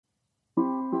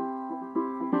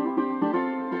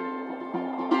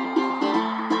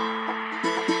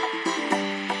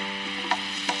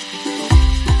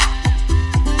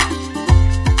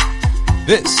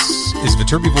This is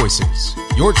Viterbi Voices,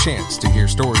 your chance to hear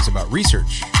stories about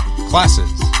research, classes,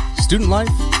 student life,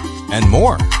 and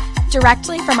more.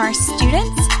 Directly from our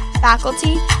students,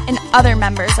 faculty, and other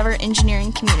members of our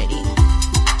engineering community.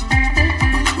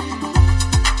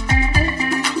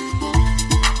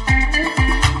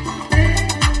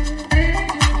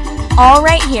 All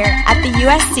right here at the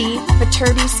USC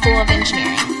Viterbi School of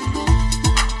Engineering.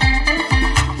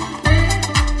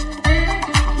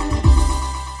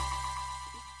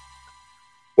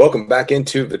 Welcome back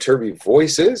into Viterbi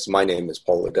Voices. My name is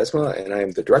Paul Ledesma, and I am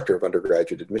the Director of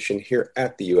Undergraduate Admission here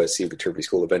at the USC Viterbi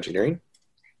School of Engineering.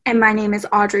 And my name is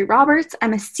Audrey Roberts.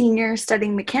 I'm a senior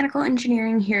studying mechanical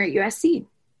engineering here at USC.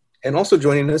 And also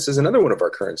joining us is another one of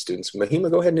our current students. Mahima,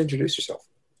 go ahead and introduce yourself.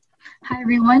 Hi,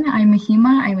 everyone. I'm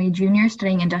Mahima. I'm a junior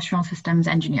studying industrial systems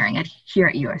engineering here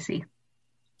at USC.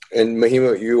 And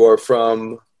Mahima, you are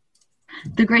from?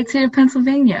 The great state of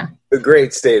Pennsylvania. The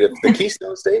great state of the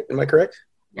Keystone State, am I correct?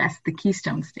 Yes, the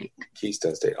Keystone State.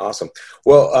 Keystone State. Awesome.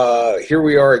 Well, here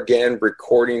we are again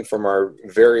recording from our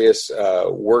various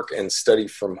work and study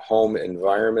from home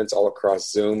environments all across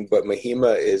Zoom. But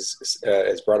Mahima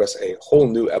has brought us a whole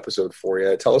new episode for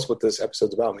you. Tell us what this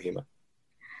episode's about, Mahima.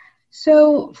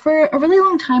 So for a really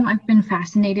long time, I've been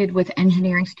fascinated with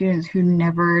engineering students who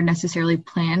never necessarily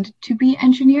planned to be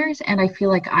engineers. And I feel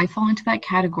like I fall into that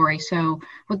category. So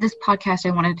with this podcast,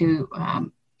 I wanted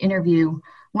to interview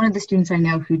one of the students I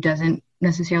know who doesn't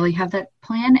necessarily have that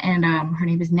plan, and her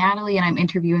name is Natalie, and I'm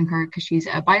interviewing her because she's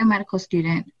a biomedical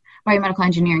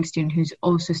engineering student who's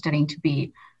also studying to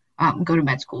go to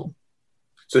med school.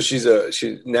 So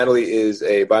Natalie is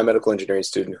a biomedical engineering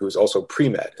student who's also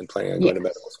pre-med and planning on going to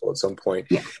medical school at some point.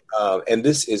 Yeah. And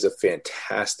this is a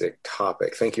fantastic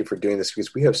topic. Thank you for doing this,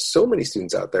 because we have so many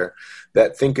students out there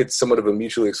that think it's somewhat of a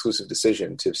mutually exclusive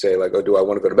decision to say, like, oh, do I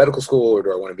want to go to medical school or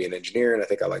do I want to be an engineer? And I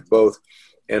think I like both.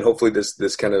 And hopefully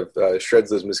this kind of shreds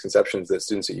those misconceptions that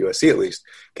students at USC, at least,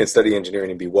 can study engineering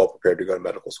and be well prepared to go to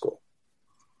medical school.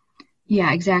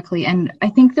 Yeah, exactly. And I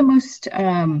think the most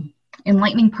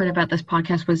enlightening part about this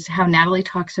podcast was how Natalie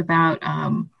talks about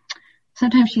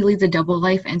sometimes she leads a double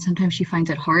life and sometimes she finds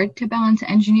it hard to balance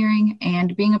engineering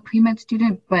and being a pre-med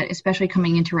student, but especially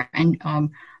coming into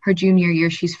her junior year,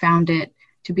 she's found it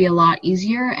to be a lot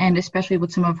easier, and especially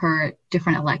with some of her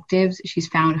different electives, she's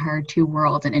found her two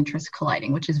worlds and interests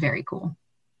colliding, which is very cool.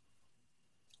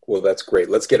 Well, that's great.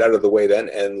 Let's get out of the way then,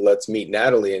 and let's meet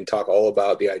Natalie and talk all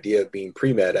about the idea of being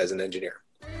pre-med as an engineer.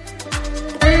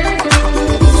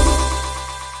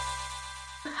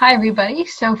 Hi, everybody.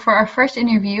 So for our first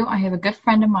interview, I have a good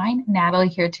friend of mine, Natalie,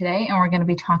 here today, and we're going to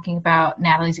be talking about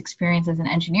Natalie's experience as an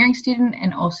engineering student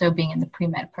and also being in the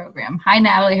pre-med program. Hi,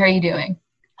 Natalie. How are you doing?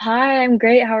 Hi, I'm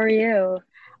great. How are you?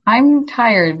 I'm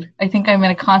tired. I think I'm in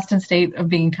a constant state of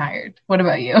being tired. What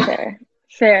about you?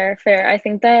 Fair. I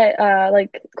think that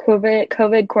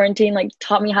COVID quarantine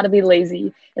taught me how to be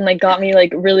lazy and got me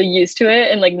really used to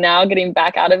it, and now getting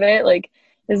back out of it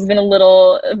has been a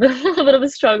little bit of a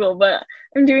struggle, but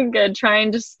I'm doing good.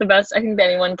 Trying just the best I think that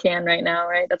anyone can right now,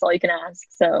 right? That's all you can ask.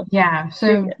 So yeah.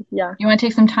 So yeah. You want to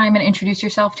take some time and introduce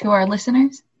yourself to our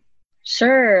listeners?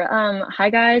 Sure. Hi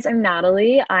guys, I'm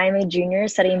Natalie. I'm a junior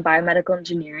studying biomedical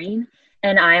engineering,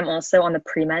 and I'm also on the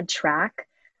pre-med track.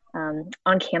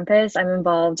 On campus, I'm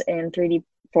involved in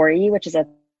 3D4E, which is a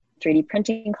 3D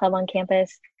printing club on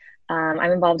campus.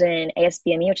 I'm involved in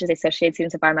ASBME, which is the Associated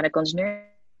Students of Biomedical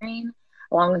Engineering,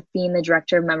 along with being the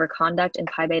director of member conduct in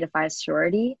Pi Beta Phi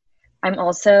sorority. I'm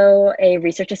also a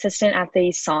research assistant at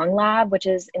the SONG Lab, which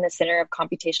is in the Center of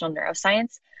Computational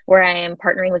Neuroscience, where I am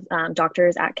partnering with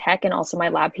doctors at Keck and also my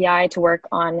lab PI to work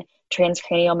on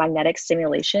transcranial magnetic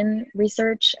stimulation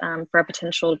research for a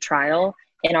potential trial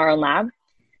in our own lab.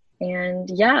 And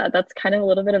yeah, that's kind of a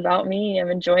little bit about me.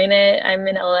 I'm enjoying it. I'm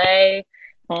in LA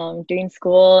doing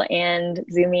school and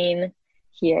Zooming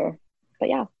here. But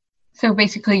yeah. So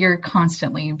basically you're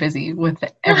constantly busy with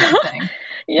everything.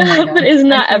 Yeah, but isn't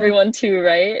that everyone too,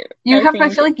 right? I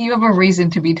feel like you have a reason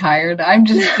to be tired. I'm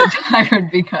just tired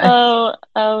because...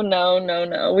 Oh,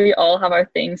 no. We all have our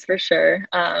things for sure.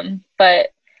 But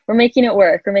we're making it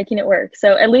work.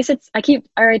 So at least I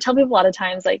tell people a lot of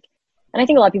times, and I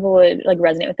think a lot of people would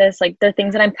resonate with this, the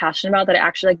things that I'm passionate about that I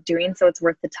actually like doing, so it's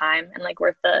worth the time and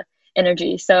worth the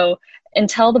energy. So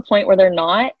until the point where they're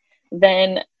not,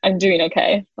 then I'm doing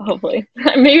okay, hopefully.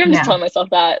 Maybe I'm just telling myself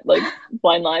that,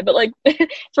 blind lie, but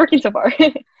it's working so far.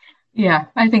 Yeah,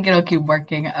 I think it'll keep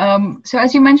working. So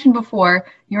as you mentioned before,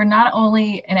 you're not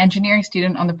only an engineering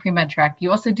student on the pre-med track,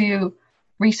 you also do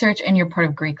research and you're part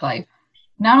of Greek Life.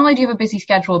 Not only do you have a busy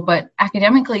schedule, but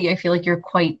academically, I feel like you're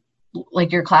quite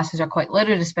like your classes are quite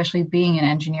loaded, especially being in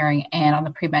engineering and on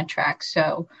the pre-med track.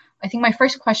 So I think my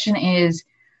first question is,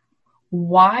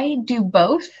 why do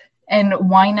both? And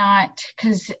why not?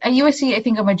 Because at USC, I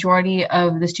think a majority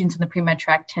of the students in the pre-med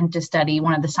track tend to study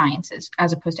one of the sciences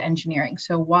as opposed to engineering.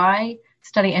 So why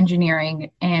study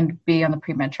engineering and be on the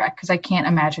pre-med track? Because I can't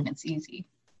imagine it's easy.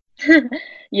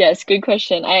 Yes, good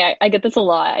question. I get this a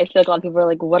lot. I feel like a lot of people are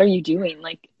like, what are you doing?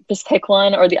 Like, just pick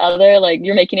one or the other. Like,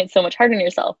 you're making it so much harder on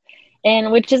yourself.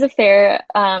 And which is a fair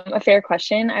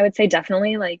question. I would say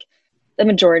definitely like the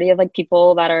majority of like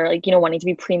people that are like, wanting to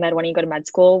be pre-med, wanting to go to med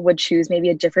school would choose maybe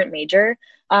a different major.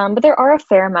 But there are a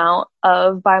fair amount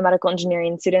of biomedical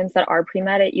engineering students that are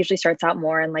pre-med. It usually starts out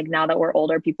more. And like now that we're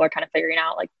older, people are kind of figuring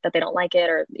out like that they don't like it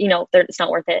or, it's not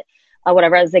worth it.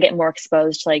 Whatever, as they get more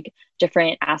exposed to like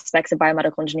different aspects of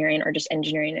biomedical engineering or just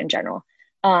engineering in general.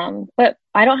 But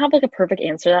I don't have like a perfect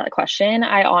answer to that question.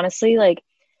 I honestly like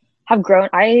have grown.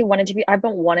 I've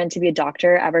been wanting to be a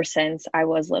doctor ever since I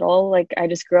was little. Like I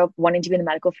just grew up wanting to be in the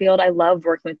medical field. I love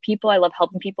working with people. I love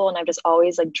helping people. And I've just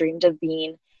always like dreamed of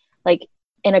being like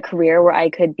in a career where I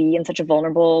could be in such a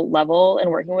vulnerable level and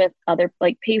working with other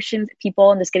like patients,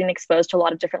 people, and just getting exposed to a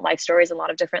lot of different life stories and a lot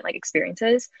of different like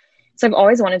experiences. So I've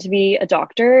always wanted to be a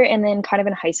doctor. And then kind of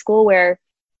in high school where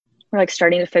we're like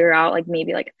starting to figure out like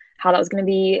maybe like how that was going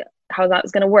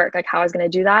to work, like how I was going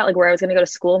to do that, like where I was going to go to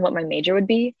school and what my major would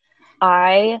be.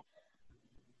 I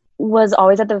was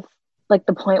always at the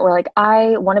point where like,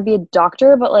 I want to be a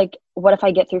doctor, but like, what if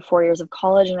I get through 4 years of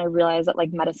college and I realize that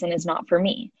like medicine is not for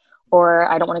me, or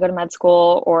I don't want to go to med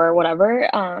school or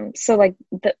whatever. So like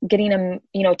getting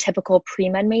a, typical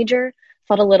pre-med major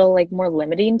felt a little like more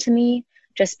limiting to me,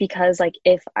 just because like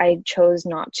if I chose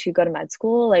not to go to med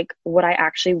school, like what I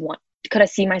actually could I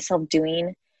see myself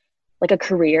doing like a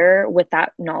career with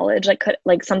that knowledge,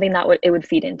 like something that it would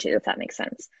feed into, if that makes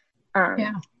sense.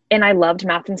 Yeah. And I loved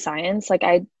math and science. Like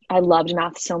I loved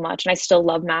math so much, and I still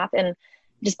love math, and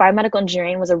just biomedical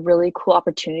engineering was a really cool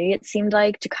opportunity. It seemed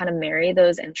like to kind of marry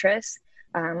those interests,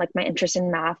 like my interest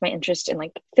in math, my interest in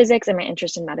like physics, and my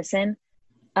interest in medicine.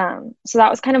 So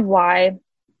that was kind of why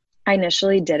I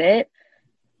initially did it,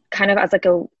 kind of as like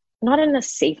not in a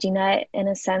safety net in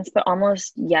a sense, but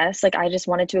almost yes. Like I just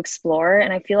wanted to explore,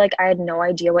 and I feel like I had no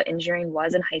idea what engineering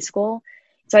was in high school.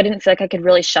 So I didn't feel like I could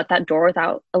really shut that door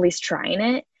without at least trying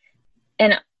it.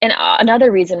 And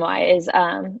another reason why is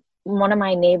one of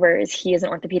my neighbors, he is an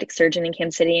orthopedic surgeon in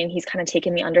Kansas City, and he's kind of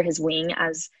taken me under his wing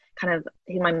as kind of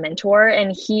my mentor.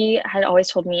 And he had always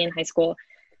told me in high school,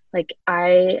 like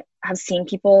I have seen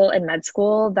people in med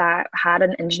school that had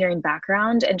an engineering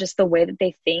background, and just the way that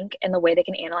they think and the way they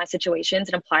can analyze situations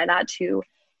and apply that to,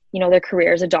 their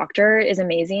career as a doctor is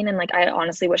amazing. And like, I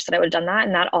honestly wish that I would have done that.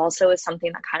 And that also is something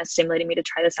that kind of stimulated me to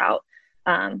try this out.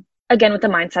 Again, with the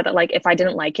mindset that like, if I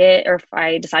didn't like it, or if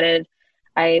I decided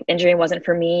engineering wasn't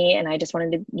for me and I just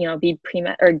wanted to, be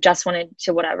pre-med or just wanted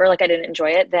to whatever, like I didn't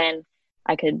enjoy it, then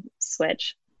I could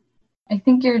switch. I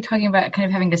think you're talking about kind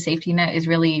of having the safety net is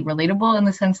really relatable in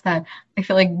the sense that I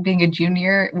feel like being a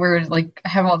junior, we're like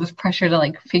have all this pressure to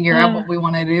like figure out what we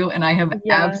want to do, and I have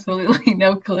absolutely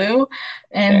no clue.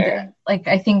 And like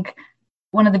I think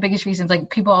one of the biggest reasons, like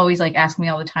people always like ask me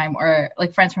all the time, or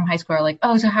like friends from high school are like,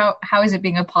 oh, so how is it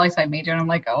being a poli-sci major? And I'm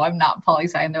like, oh, I'm not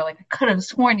poli-sci. And they're like, I could have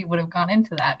sworn you would have gone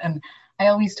into that. And I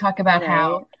always talk about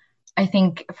how I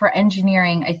think for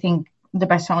engineering, I think the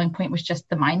best selling point was just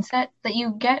the mindset that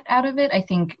you get out of it. I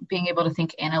think being able to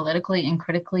think analytically and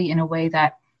critically in a way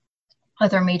that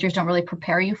other majors don't really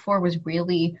prepare you for was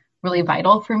really, really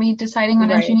vital for me deciding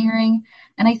on engineering.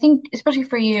 And I think especially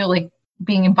for you, like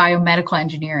being in biomedical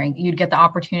engineering, you'd get the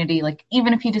opportunity, like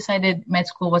even if you decided med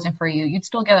school wasn't for you, you'd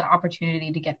still get an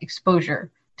opportunity to get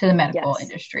exposure to the medical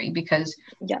industry because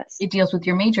it deals with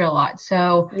your major a lot.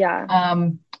 So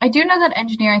I do know that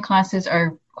engineering classes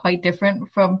are quite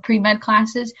different from pre-med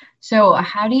classes. So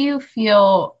how do you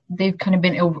feel they've kind of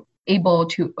been able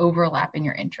to overlap in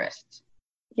your interests?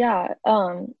 Yeah.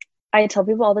 I tell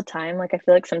people all the time, like, I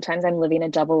feel like sometimes I'm living a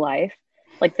double life,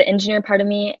 like the engineer part of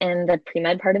me and the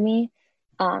pre-med part of me.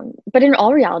 But in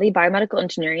all reality, biomedical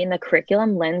engineering, the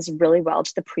curriculum lends really well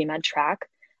to the pre-med track.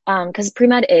 Because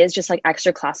pre-med is just like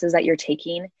extra classes that you're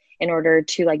taking in order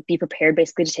to like be prepared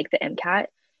basically to take the MCAT.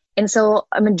 And so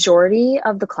a majority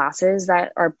of the classes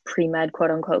that are pre-med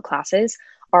quote unquote classes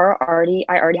I already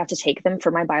have to take them for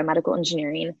my biomedical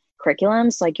engineering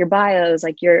curriculums, like your bios,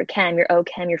 like your chem, your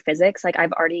OChem, your physics. Like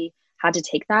I've already had to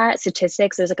take that.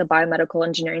 Statistics, there's like a biomedical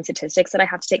engineering statistics that I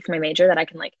have to take for my major that I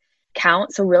can like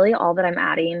count. So really all that I'm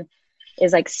adding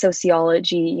is like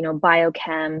sociology,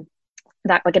 biochem,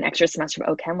 that like an extra semester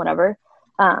of OChem, whatever.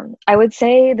 I would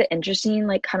say the interesting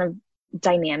like kind of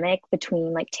dynamic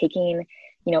between like taking,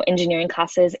 you know, engineering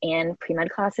classes and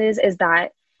pre-med classes is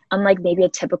that unlike maybe a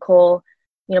typical,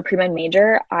 you know, pre-med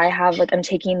major, I'm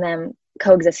taking them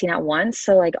coexisting at once.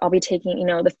 So like I'll be taking, you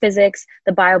know, the physics,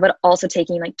 the bio, but also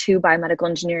taking like 2 biomedical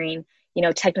engineering, you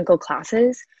know, technical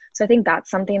classes. So I think that's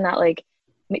something that like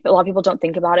a lot of people don't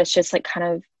think about. It's just like kind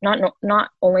of not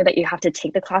only that you have to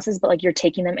take the classes, but like you're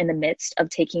taking them in the midst of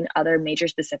taking other major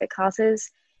specific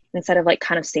classes instead of like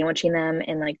kind of sandwiching them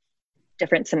in like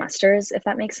different semesters, if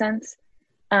that makes sense.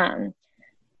 And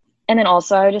then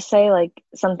also I would just say like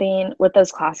something with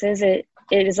those classes, it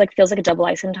is like feels like a double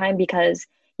life sometimes because,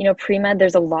 you know, pre-med,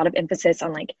 there's a lot of emphasis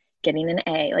on like getting an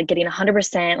A, like getting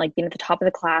 100%, like being at the top of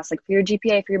the class, like for your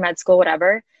GPA, for your med school,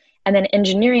 whatever. And then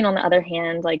engineering, on the other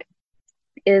hand, like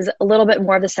is a little bit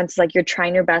more of the sense like you're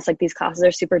trying your best. Like these classes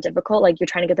are super difficult. Like you're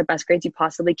trying to get the best grades you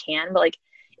possibly can. But like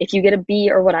if you get a B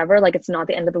or whatever, like it's not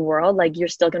the end of the world. Like you're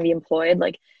still going to be employed.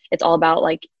 Like it's all about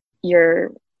like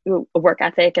your work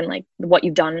ethic and like what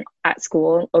you've done at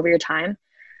school over your time.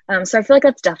 So I feel like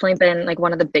that's definitely been like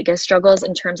one of the biggest struggles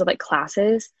in terms of like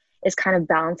classes is kind of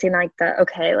balancing like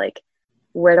okay, like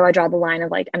where do I draw the line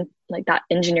of like, I'm like that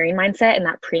engineering mindset and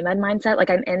that pre-med mindset. Like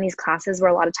I'm in these classes where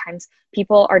a lot of times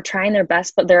people are trying their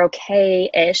best, but they're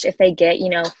okay-ish if they get, you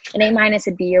know, an A-,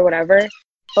 a B or whatever.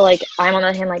 But like, I'm on the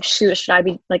other hand, like, shoot, should I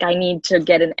be like, I need to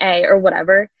get an A or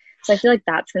whatever. So I feel like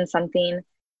that's been something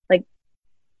like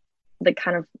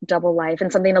kind of double life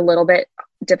and something a little bit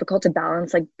difficult to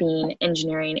balance, like being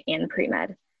engineering and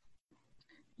pre-med.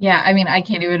 Yeah, I mean, I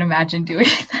can't even imagine doing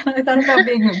that. I thought about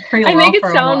being pretty I make it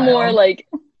sound more like,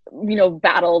 you know,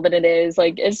 battle than it is.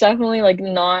 Like, it's definitely like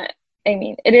not, I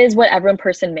mean, it is what every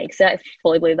person makes it. I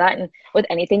fully believe that. And with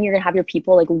anything, you're going to have your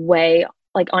people like way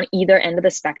like on either end of the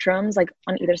spectrums, like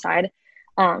on either side.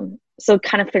 So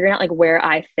kind of figuring out like where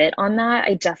I fit on that,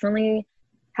 I definitely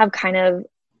have kind of,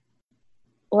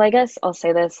 well, I guess I'll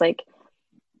say this, like,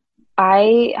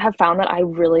 I have found that I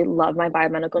really love my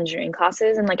biomedical engineering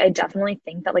classes. And like, I definitely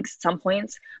think that like some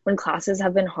points when classes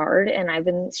have been hard and I've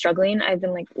been struggling, I've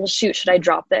been like, well, shoot, should I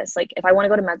drop this? Like, if I want to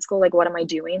go to med school, like, what am I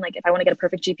doing? Like, if I want to get a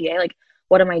perfect GPA, like,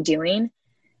 what am I doing?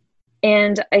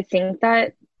 And I think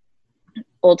that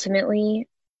ultimately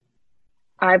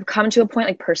I've come to a point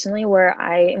like personally where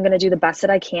I am going to do the best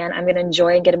that I can. I'm going to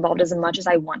enjoy and get involved as much as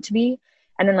I want to be.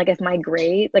 And then like, if my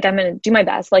grade, like I'm going to do my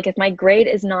best. Like if my grade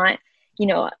is not, you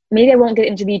know, maybe I won't get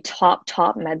into the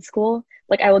top med school.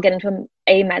 Like I will get into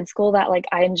a med school that like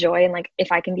I enjoy. And like,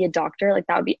 if I can be a doctor, like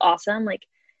that would be awesome. Like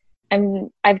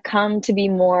I've come to be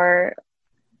more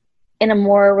in a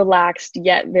more relaxed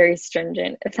yet very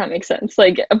stringent, if that makes sense,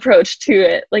 like approach to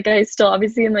it. Like I still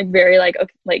obviously am like very like,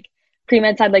 okay, like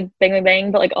pre-med side, like bang, bang,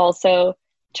 bang, but like also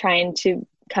trying to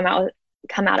come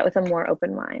at it with a more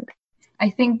open mind. I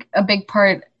think a big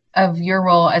part of your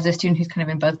role as a student who's kind of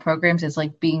in both programs is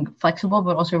like being flexible,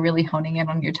 but also really honing in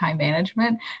on your time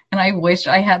management. And I wish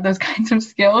I had those kinds of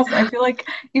skills. I feel like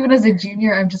even as a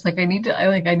junior, I'm just like, I need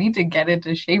to get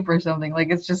into shape or something.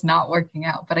 Like it's just not working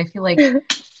out. But I feel like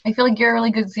you're a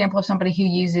really good example of somebody who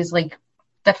uses like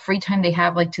the free time they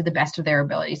have, like to the best of their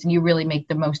abilities. And you really make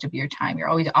the most of your time. You're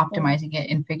always optimizing it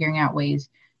and figuring out ways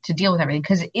to deal with everything.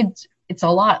 Cause it's a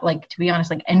lot, like, to be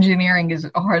honest, like engineering is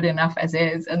hard enough as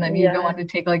is. And then you go on to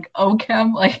take like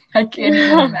OChem, like I can't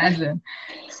even imagine.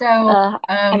 So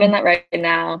I'm in that right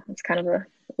now. It's kind of a,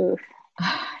 oof.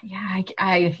 Yeah,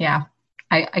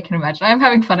 I can imagine. I'm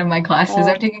having fun in my classes.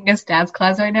 I'm taking a stats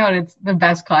class right now and it's the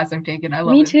best class I've taken. I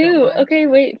love it. Me too. So okay,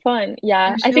 wait, fun.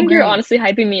 Yeah, I think you're honestly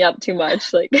hyping me up too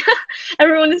much. Like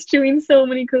everyone is doing so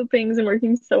many cool things and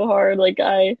working so hard. Like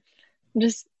I'm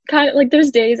just kind of like,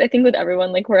 there's days I think with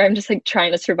everyone like where I'm just like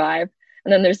trying to survive,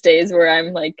 and then there's days where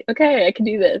I'm like, okay, I can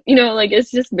do this, you know, like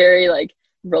it's just very like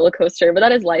roller coaster. But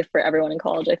that is life for everyone in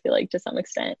college, I feel like, to some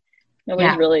extent.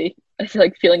 Nobody's really, I feel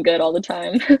like, feeling good all the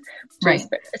time. Right.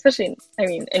 Especially, I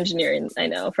mean, engineering, I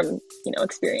know from, you know,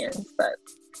 experience. But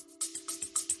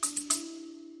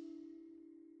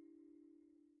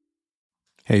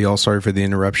hey y'all, sorry for the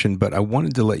interruption, but I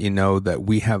wanted to let you know that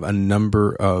we have a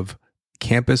number of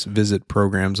campus visit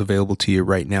programs available to you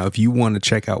right now. If you want to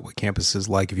check out what campus is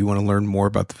like, if you want to learn more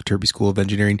about the Viterbi School of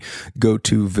Engineering, go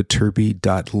to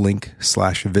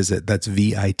viterbi.link/visit. That's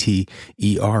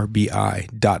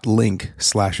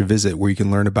VITERBI.link/visit, where you can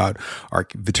learn about our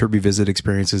Viterbi visit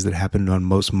experiences that happen on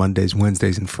most Mondays,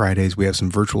 Wednesdays, and Fridays. We have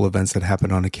some virtual events that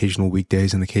happen on occasional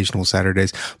weekdays and occasional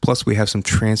Saturdays. Plus, we have some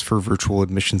transfer virtual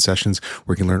admission sessions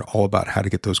where you can learn all about how to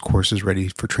get those courses ready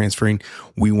for transferring.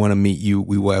 We want to meet you.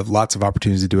 We will have lots of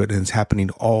opportunities to do it, and it's happening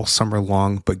all summer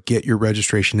long, but get your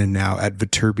registration in now at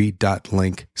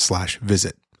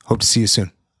viterbi.link/visit. Hope to see you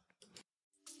soon.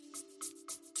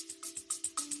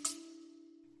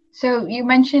 So you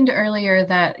mentioned earlier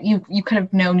that you could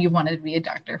have known you wanted to be a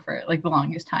doctor for like the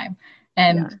longest time.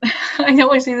 And yeah. I know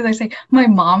I say that, I say my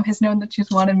mom has known that she's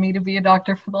wanted me to be a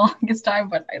doctor for the longest time,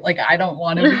 but I don't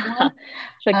want to be one.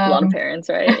 It's like a lot of parents,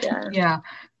 right? Yeah. Yeah.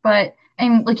 But,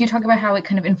 and like you talk about how it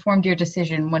kind of informed your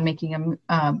decision when making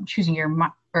choosing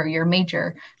your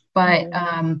major. But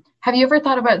have you ever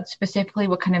thought about specifically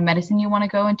what kind of medicine you want to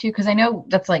go into? Because I know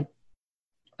that's like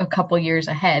a couple years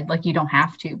ahead, like you don't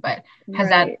have to, but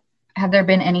have there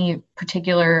been any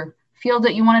particular field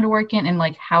that you wanted to work in, and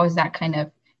like how has that kind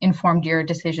of informed your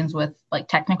decisions with like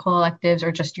technical electives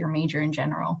or just your major in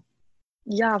general?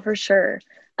 Yeah, for sure.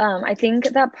 I think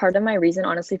that part of my reason,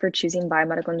 honestly, for choosing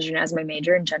biomedical engineering as my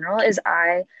major in general is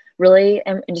I really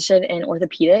am interested in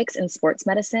orthopedics and sports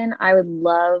medicine. I would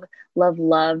love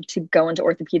to go into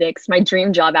orthopedics. My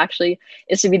dream job actually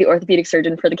is to be the orthopedic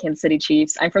surgeon for the Kansas City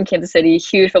Chiefs. I'm from Kansas City,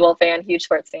 huge football fan, huge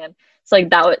sports fan. So like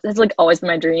that's like always been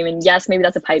my dream. And yes, maybe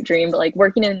that's a pipe dream, but like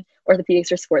working in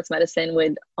orthopedics or sports medicine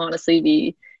would honestly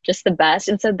be just the best.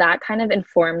 And so that kind of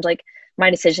informed like my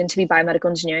decision to be biomedical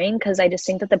engineering, because I just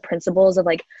think that the principles of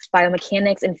like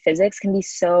biomechanics and physics can be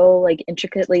so like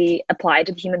intricately applied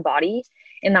to the human body.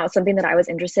 And that was something that I was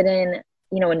interested in,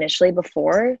 initially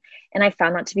before. And I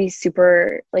found that to be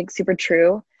super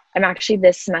true. I'm actually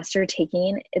this semester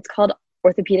it's called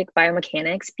orthopedic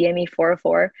biomechanics, BME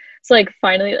 404. So like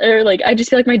finally, or like, I just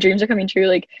feel like my dreams are coming true.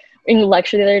 Like in the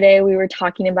lecture the other day, we were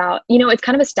talking about, it's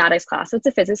kind of a statics class. So it's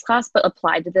a physics class, but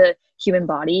applied to the human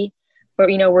body. But,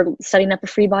 we're setting up a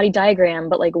free body diagram,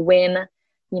 but like when,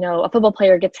 a football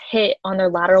player gets hit on their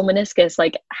lateral meniscus,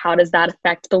 like how does that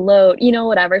affect the load,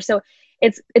 whatever. So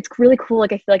it's really cool.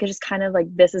 Like, I feel like it's just kind of like,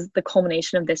 this is the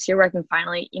culmination of this year where I can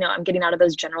finally, I'm getting out of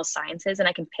those general sciences and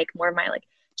I can pick more of my like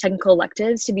technical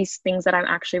electives to be things that I'm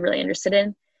actually really interested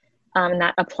in. And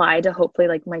that apply to hopefully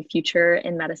like my future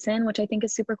in medicine, which I think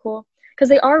is super cool because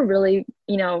they are really,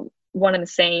 one and the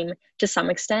same to some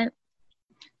extent.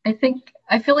 I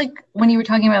feel like when you were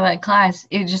talking about that class,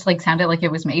 it just like sounded like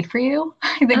it was made for you.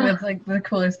 I think that's like the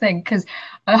coolest thing because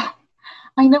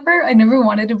I never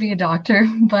wanted to be a doctor,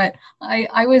 but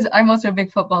I'm also a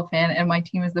big football fan and my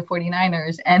team is the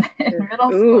 49ers, and in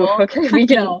middle school. Okay, we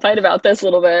can fight about this a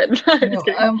little bit.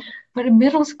 But in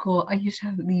middle school, I used to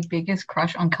have the biggest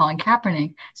crush on Colin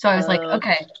Kaepernick. So I was like,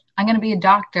 okay, I'm going to be a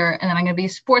doctor, and then I'm going to be a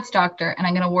sports doctor, and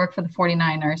I'm going to work for the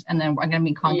 49ers, and then I'm going to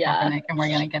meet Colin Kaepernick, and we're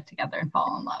going to get together and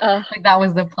fall in love. Like, that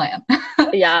was the plan.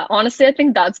 Yeah, honestly, I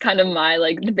think that's kind of my,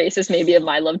 like, the basis maybe of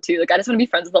my love, too. Like, I just want to be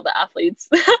friends with all the athletes.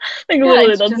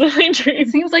 Literally, that's my dream. It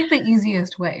seems like the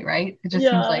easiest way, right? It just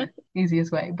seems like the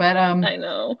easiest way. But I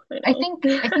know. I think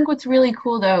what's really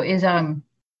cool, though, is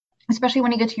especially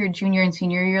when you get to your junior and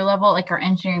senior year level, like our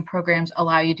engineering programs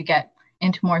allow you to get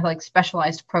into more like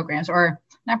specialized programs, or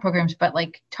not programs, but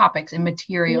like topics and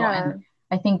material. Yeah. And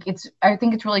I think it's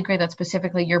really great that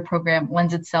specifically your program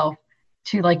lends itself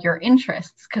to like your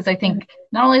interests. Cause I think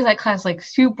not only is that class like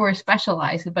super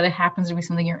specialized, but it happens to be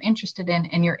something you're interested in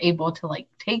and you're able to like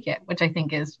take it, which I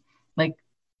think is like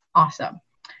awesome.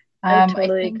 I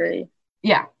totally agree.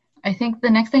 Yeah. I think the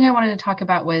next thing I wanted to talk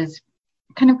about was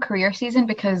kind of career season,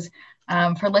 because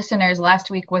for listeners, last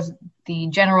week was the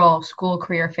general school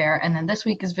career fair, and then this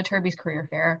week is Viterbi's career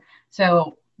fair.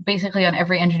 So basically on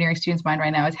every engineering student's mind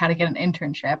right now is how to get an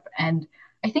internship. And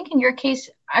I think in your case,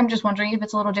 I'm just wondering if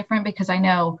it's a little different, because I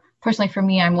know personally for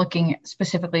me, I'm looking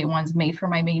specifically at ones made for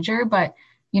my major, but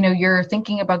you're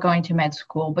thinking about going to med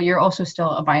school, but you're also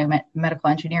still a biomedical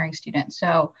engineering student.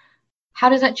 So how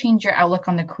does that change your outlook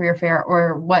on the career fair,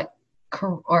 or what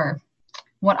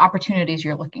opportunities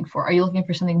you're looking for? Are you looking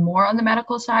for something more on the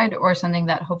medical side, or something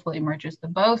that hopefully merges the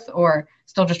both, or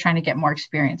still just trying to get more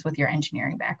experience with your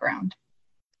engineering background?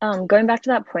 Going back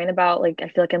to that point about like, I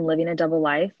feel like I'm living a double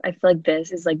life. I feel like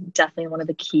this is like definitely one of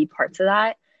the key parts of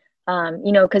that.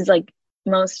 Cause like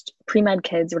most pre-med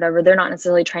kids, whatever, they're not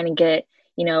necessarily trying to get,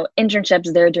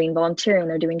 internships. They're doing volunteering,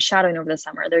 they're doing shadowing over the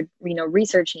summer. They're,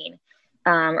 researching,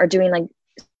 or doing like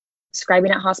scribing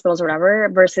at hospitals or whatever,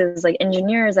 versus like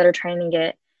engineers that are trying to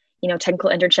get, technical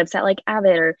internships at like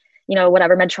Abbott or,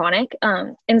 whatever, Medtronic.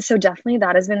 And so definitely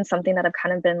that has been something that I've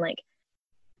kind of been like,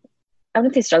 I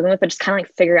wouldn't say struggling with, but just kind of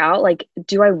like figure out, like,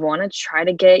 do I want to try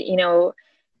to get,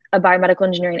 a biomedical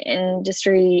engineering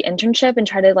industry internship and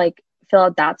try to like fill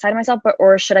out that side of myself,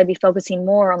 or should I be focusing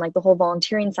more on like the whole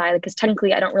volunteering side? Because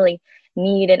technically I don't really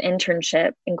need an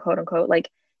internship in quote unquote, like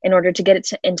in order to get it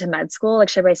into med school. Like,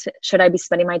 should I be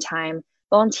spending my time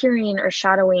volunteering or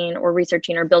shadowing or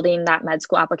researching or building that med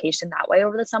school application that way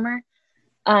over the summer?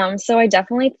 So I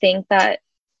definitely think that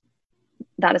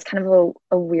is kind of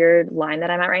a weird line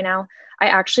that I'm at right now.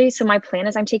 So my plan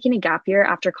is I'm taking a gap year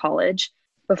after college,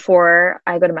 before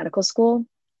I go to medical school,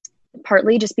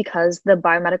 partly just because the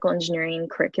biomedical engineering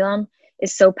curriculum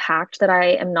is so packed that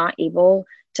I am not able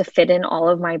to fit in all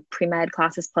of my pre-med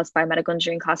classes plus biomedical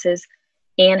engineering classes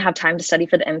and have time to study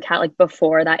for the MCAT like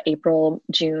before that April,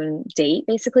 June date,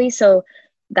 basically. So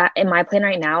that in my plan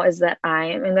right now is that I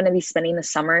am going to be spending the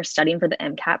summer studying for the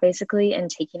MCAT basically and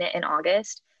taking it in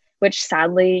August, which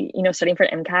sadly, studying for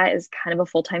an MCAT is kind of a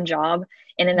full-time job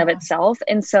in and of itself.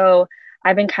 And so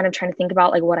I've been kind of trying to think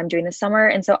about like what I'm doing this summer.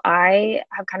 And so I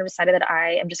have kind of decided that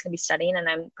I am just going to be studying, and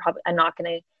I'm not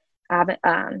going to have,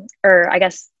 or I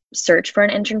guess search for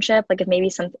an internship. Like if maybe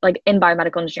something like in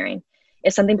biomedical engineering,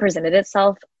 if something presented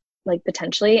itself, like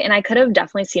potentially, and I could have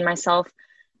definitely seen myself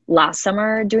last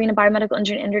summer doing a biomedical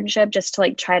engineering internship just to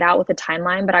like try it out with a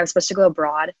timeline, but I was supposed to go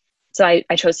abroad. So I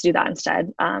chose to do that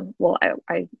instead.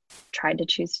 I tried to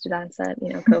choose to do that instead,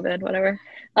 COVID, whatever.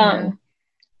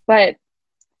 But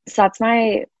so that's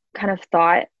my kind of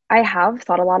thought. I have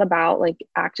thought a lot about like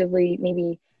actively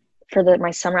maybe for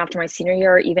my summer after my senior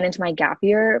year or even into my gap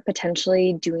year,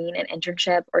 potentially doing an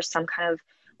internship or some kind of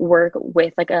work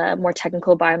with like a more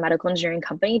technical biomedical engineering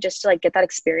company just to like get that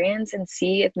experience and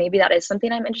see if maybe that is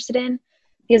something I'm interested in.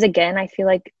 Because again, I feel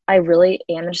like I really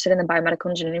am interested in the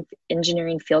biomedical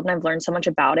engineering field, and I've learned so much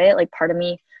about it. Like part of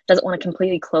me doesn't want to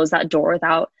completely close that door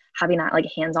without having that like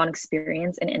hands-on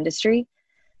experience in industry.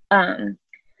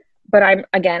 But I'm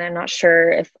not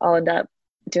sure if I'll end up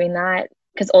doing that,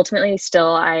 because ultimately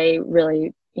still I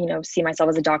really, see myself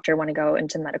as a doctor, want to go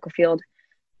into the medical field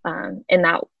in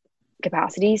that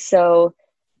capacity. So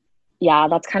yeah,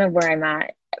 that's kind of where I'm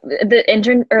at. The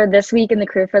intern or this week in the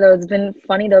career fair though, it's been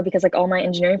funny though, because like all my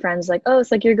engineering friends like, oh,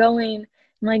 it's like you're going.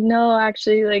 I'm like, no,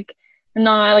 actually, like I'm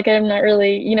not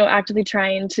really, actively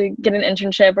trying to get an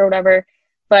internship or whatever.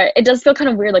 But it does feel kind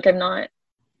of weird. Like I'm not,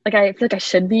 like I feel like I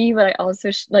should be, but I also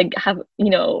have,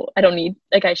 I don't need,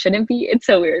 like I shouldn't be. It's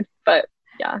so weird, but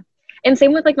yeah. And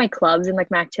same with like my clubs and like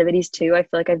my activities too. I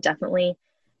feel like I've definitely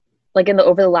like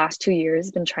over the last 2 years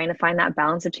been trying to find that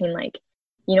balance between like,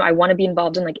 I want to be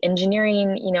involved in like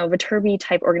engineering, Viterbi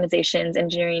type organizations,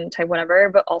 engineering type whatever,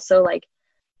 but also like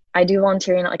I do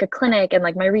volunteering at like a clinic and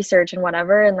like my research and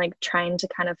whatever, and like trying to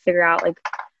kind of figure out like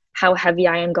how heavy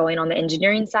I am going on the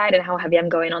engineering side and how heavy I'm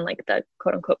going on like the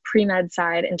quote unquote pre-med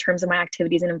side in terms of my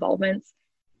activities and involvements.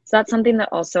 So that's something that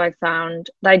also I found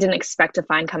that I didn't expect to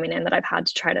find coming in, that I've had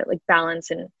to try to like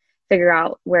balance and figure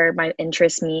out where my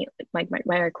interests meet like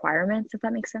my requirements, if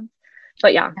that makes sense.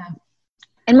 But yeah.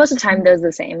 And most of the time those are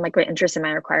the same. Like my interests and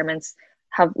my requirements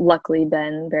have luckily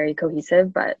been very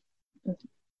cohesive, but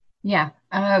yeah.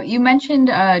 You mentioned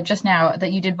just now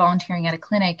that you did volunteering at a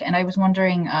clinic, and I was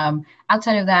wondering,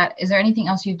 outside of that, is there anything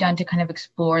else you've done to kind of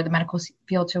explore the medical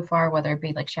field so far, whether it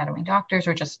be like shadowing doctors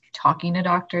or just talking to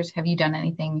doctors? Have you done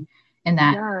anything in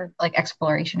that like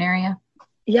exploration area?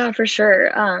 Yeah, for sure.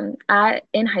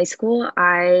 In high school,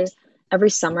 every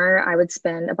summer I would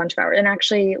spend a bunch of hours, and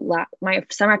actually my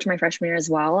summer after my freshman year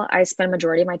as well, I spent a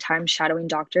majority of my time shadowing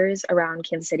doctors around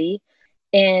Kansas City.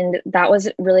 And that was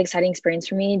a really exciting experience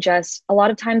for me. Just a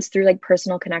lot of times through like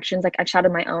personal connections, like I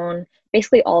shadowed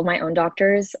basically all of my own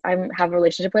doctors I have a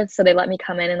relationship with. So they let me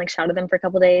come in and like shadow them for a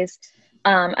couple of days.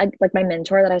 Like my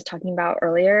mentor that I was talking about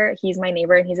earlier, he's my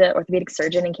neighbor and he's an orthopedic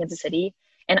surgeon in Kansas City.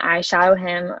 And I shadow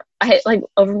him.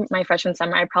 Over my freshman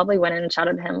summer, I probably went in and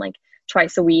shadowed him like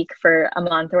twice a week for a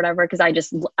month or whatever, because I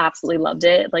just absolutely loved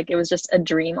it. Like it was just a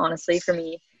dream, honestly, for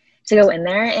me to go in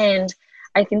there. And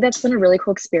I think that's been a really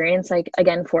cool experience. Like,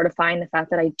 again, fortifying the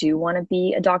fact that I do want to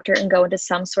be a doctor and go into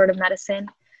some sort of medicine.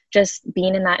 Just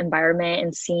being in that environment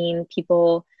and seeing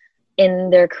people in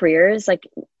their careers, like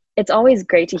it's always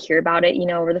great to hear about it,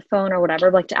 over the phone or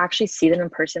whatever, but like to actually see them in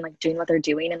person, like doing what they're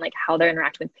doing and like how they're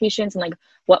interacting with patients and like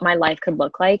what my life could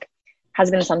look like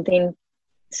has been something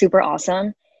super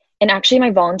awesome. And actually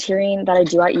my volunteering that I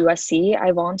do at USC,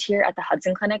 I volunteer at the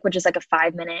Hudson Clinic, which is like a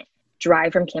 5-minute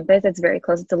drive from campus. It's very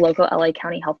close. It's a local LA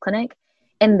County health clinic.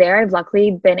 And there I've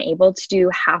luckily been able to do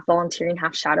half volunteering,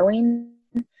 half shadowing.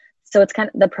 So it's kind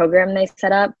of the program they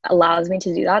set up allows me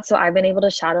to do that. So I've been able to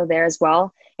shadow there as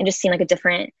well, and just seeing like a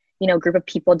different, group of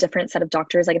people, different set of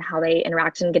doctors, like and how they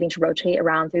interact and getting to rotate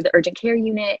around through the urgent care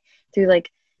unit, through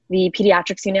like the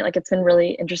pediatrics unit. Like it's been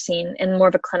really interesting and more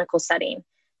of a clinical setting,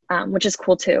 which is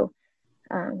cool too.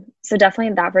 So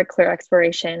definitely that very clear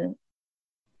exploration.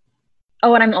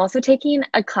 Oh, and I'm also taking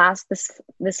a class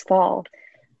this fall,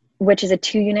 which is a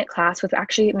 2-unit class with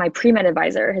actually my pre-med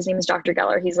advisor. His name is Dr.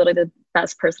 Geller. He's literally the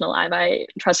best person alive. I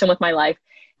trust him with my life.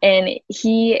 And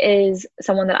he is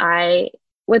someone that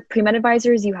with pre-med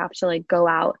advisors, you have to like go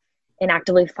out and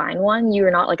actively find one. You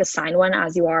are not like assigned one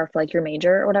as you are for like your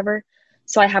major or whatever.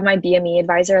 So I have my BME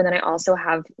advisor, and then I also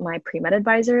have my pre-med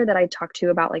advisor that I talk to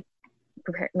about like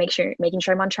making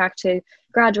sure I'm on track to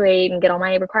graduate and get all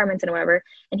my requirements and whatever.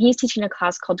 And he's teaching a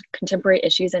class called Contemporary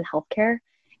Issues in Healthcare.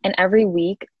 And every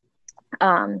week,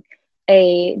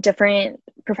 a different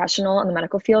professional in the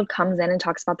medical field comes in and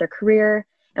talks about their career.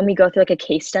 And we go through like a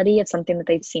case study of something that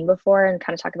they've seen before and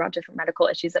kind of talk about different medical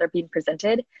issues that are being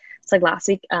presented. It's like last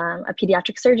week, a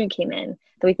pediatric surgeon came in.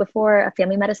 The week before, a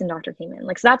family medicine doctor came in.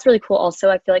 Like, so that's really cool. Also,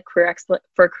 I feel like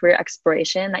for career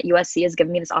exploration, that USC has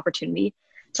given me this opportunity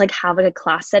to like have like a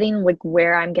class setting like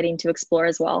where I'm getting to explore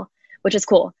as well, which is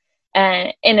cool.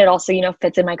 And it also, you know,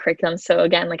 fits in my curriculum. So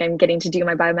again, like I'm getting to do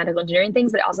my biomedical engineering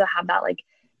things, but I also have that like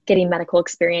getting medical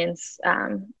experience,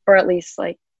 or at least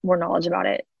like more knowledge about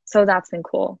it. So that's been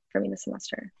cool for me this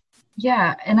semester.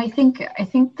 Yeah. And I think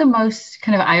the most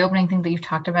kind of eye-opening thing that you've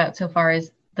talked about so far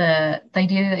is the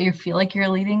idea that you feel like you're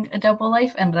leading a double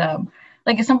life. And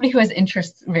like as somebody who has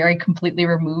interests very completely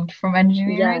removed from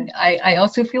engineering, yeah. I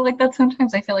also feel like that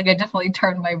sometimes. I feel like I definitely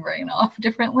turn my brain off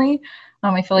differently.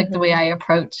 I feel like the way I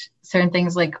approach certain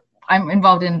things, like I'm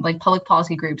involved in like public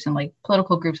policy groups and like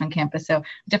political groups on campus. So I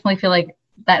definitely feel like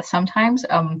that sometimes.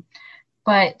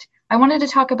 But I wanted to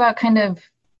talk about kind of,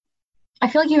 I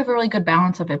feel like you have a really good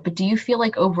balance of it, but do you feel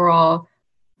like overall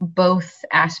both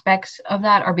aspects of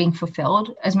that are being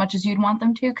fulfilled as much as you'd want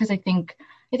them to? Because I think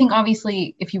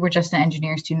obviously if you were just an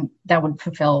engineering student, that would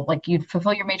you'd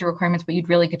fulfill your major requirements, but you'd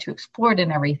really get to explore it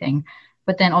and everything.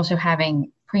 But then also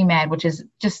having pre-med, which is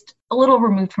just a little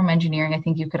removed from engineering, I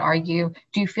think you could argue.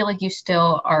 Do you feel like you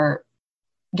still are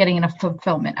getting enough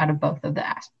fulfillment out of both of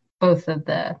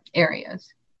the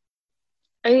areas?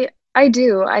 I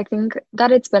do. I think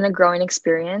that it's been a growing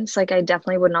experience. Like I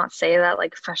definitely would not say that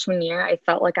like freshman year, I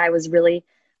felt like I was really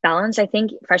balanced. I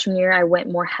think freshman year, I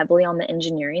went more heavily on the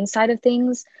engineering side of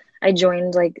things. I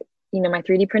joined like, you know, my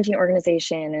 3D printing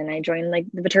organization, and I joined like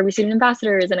the Viterbi Student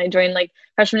Ambassadors, and I joined like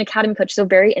Freshman Academy Coach. So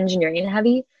very engineering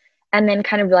heavy. And then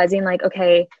kind of realizing like,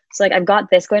 okay, so like I've got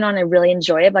this going on. I really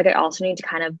enjoy it. But like I also need to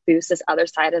kind of boost this other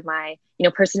side of my, you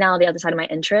know, personality, other side of my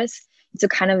interests. So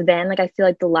kind of then like, I feel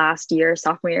like the last year,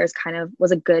 sophomore year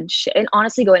was a good shift. And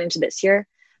honestly, going into this year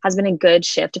has been a good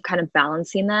shift of kind of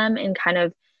balancing them and kind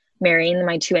of marrying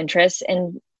my two interests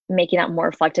and making that more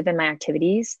reflective in my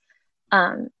activities.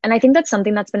 And I think that's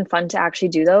something that's been fun to actually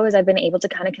do though, is I've been able to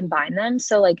kind of combine them.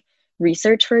 So like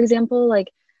research, for example,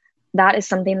 like that is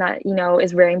something that, you know,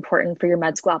 is very important for your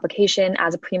med school application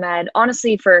as a pre-med,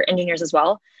 honestly for engineers as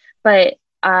well. But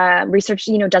research,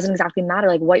 you know, doesn't exactly matter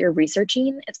like what you're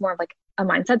researching. It's more of like a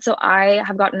mindset. So I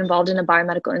have gotten involved in a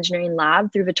biomedical engineering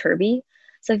lab through Viterbi.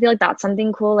 So I feel like that's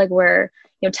something cool, like where,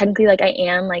 you know, technically like I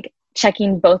am like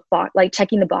checking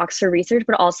checking the box for research,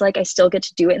 but also like I still get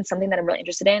to do it in something that I'm really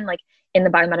interested in, like in the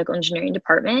biomedical engineering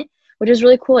department, which is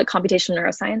really cool, like computational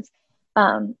neuroscience.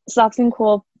 So that's been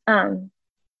cool.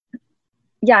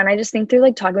 Yeah. And I just think through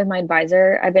like talking with my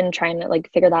advisor, I've been trying to like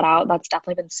figure that out. That's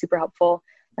definitely been super helpful.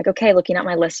 Like, okay, looking at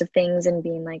my list of things and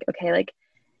being like, okay, like,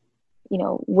 you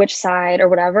know, which side or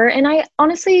whatever. And I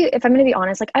honestly, if I'm going to be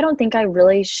honest, like, I don't think I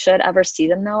really should ever see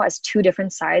them though as two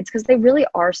different sides, because they really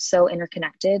are so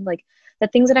interconnected. Like the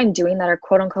things that I'm doing that are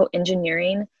quote unquote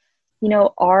engineering, you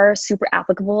know, are super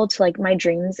applicable to like my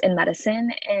dreams in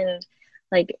medicine and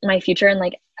like my future, and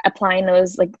like applying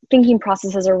those like thinking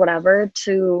processes or whatever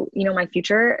to, you know, my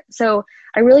future. So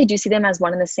I really do see them as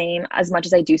one and the same as much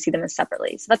as I do see them as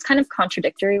separately. So that's kind of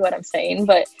contradictory what I'm saying,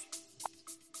 but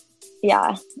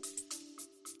yeah.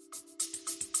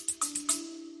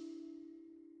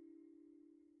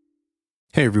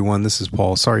 Hey everyone, this is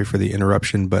Paul. Sorry for the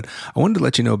interruption, but I wanted to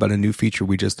let you know about a new feature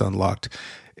we just unlocked.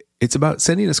 It's about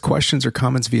sending us questions or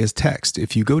comments via text.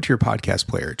 If you go to your podcast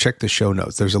player, check the show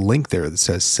notes. There's a link there that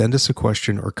says send us a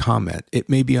question or comment. It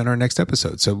may be on our next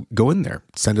episode. So go in there,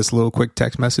 send us a little quick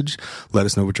text message. Let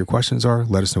us know what your questions are.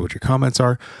 Let us know what your comments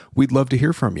are. We'd love to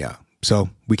hear from you.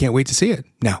 So we can't wait to see it.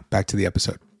 Now back to the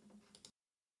episode.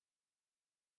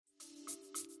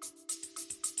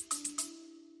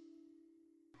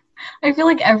 I feel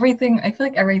like everything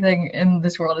in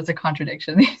this world is a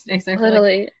contradiction these days.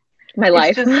 Literally. My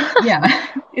life.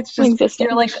 It's just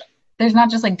you're like, there's not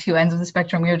just like two ends of the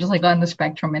spectrum. You're just like on the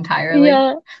spectrum entirely.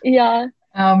 Yeah.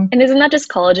 And isn't that just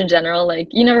college in general? Like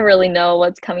you never really know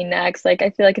what's coming next. Like I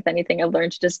feel like if anything, I've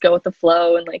learned to just go with the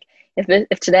flow. And like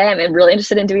if today I'm really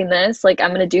interested in doing this, like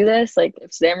I'm gonna do this. Like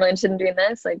if today I'm really interested in doing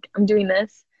this, like I'm doing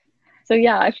this. So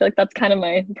yeah, I feel like that's kind of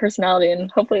my personality,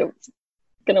 and hopefully it's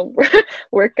gonna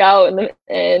work out.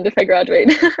 And if I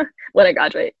graduate, when I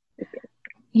graduate.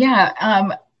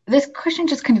 Yeah. This question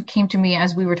just kind of came to me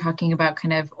as we were talking about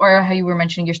or how you were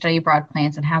mentioning your study abroad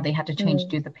plans and how they had to change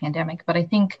due to the pandemic. But I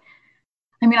think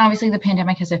I mean, obviously the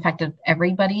pandemic has affected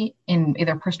everybody in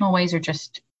either personal ways or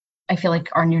just, I feel like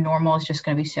our new normal is just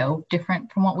going to be so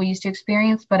different from what we used to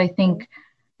experience. But I think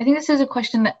this is a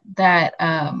question that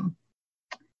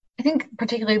I think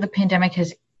particularly the pandemic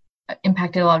has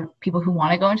impacted a lot of people who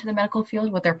want to go into the medical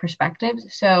field with their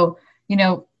perspectives. So,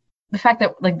 the fact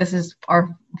that like this is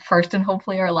our first and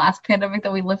hopefully our last pandemic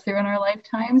that we lived through in our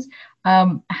lifetimes,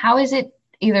 how has it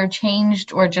either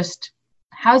changed or just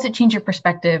how has it changed your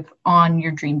perspective on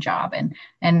your dream job?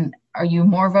 And are you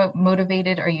more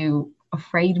motivated? Are you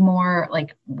afraid more?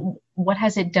 Like, what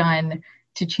has it done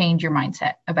to change your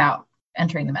mindset about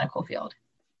entering the medical field?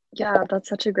 Yeah, that's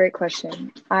such a great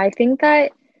question. I think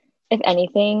that if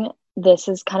anything, this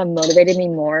has kind of motivated me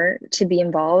more to be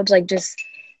involved, like just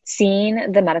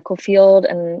seeing the medical field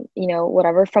and,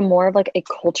 whatever from more of like a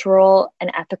cultural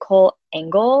and ethical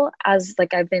angle as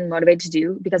like I've been motivated to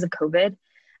do because of COVID.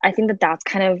 I think that that's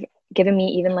kind of given me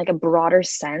even like a broader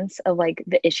sense of like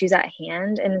the issues at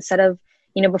hand. And instead of,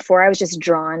 before I was just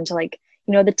drawn to like,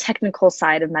 the technical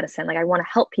side of medicine, like I want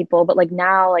to help people, but like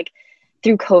now, like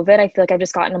through COVID, I feel like I've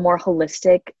just gotten a more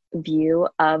holistic view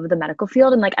of the medical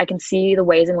field. And like, I can see the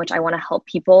ways in which I want to help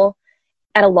people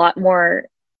at a lot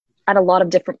of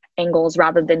different angles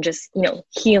rather than just,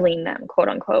 healing them, quote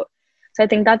unquote. So I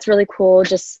think that's really cool.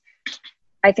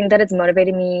 I think that it's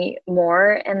motivated me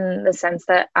more in the sense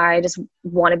that I just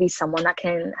want to be someone that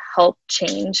can help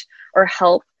change or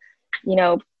help,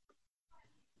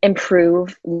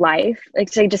 improve life. Like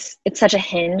it's such a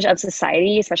hinge of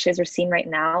society, especially as we're seeing right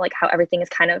now, like how everything is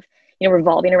kind of,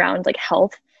 revolving around like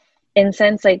health in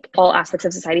sense, like all aspects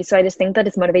of society. So I just think that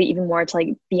it's motivated even more to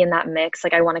like be in that mix.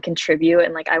 Like I want to contribute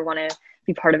and like I want to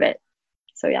be part of it.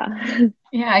 So yeah.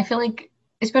 Yeah, I feel like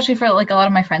especially for like a lot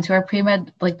of my friends who are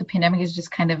pre-med, like the pandemic has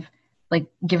just kind of like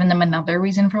given them another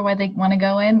reason for why they want to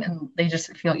go in, and they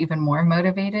just feel even more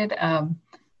motivated.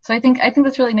 So I think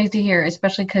that's really nice to hear,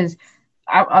 especially because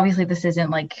obviously this isn't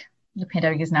like the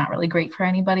pandemic is not really great for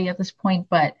anybody at this point,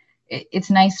 but it's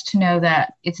nice to know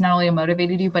that it's not only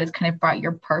motivated you, but it's kind of brought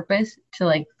your purpose to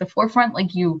like the forefront.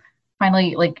 Like you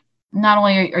finally like not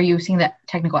only are you seeing the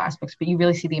technical aspects, but you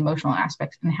really see the emotional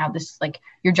aspects and how this like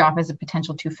your job has the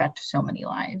potential to affect so many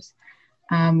lives.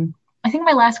 I think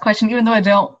my last question, even though I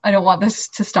don't want this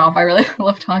to stop, I really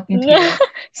love talking to you.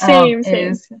 Same.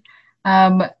 Is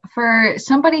for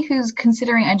somebody who's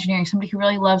considering engineering, somebody who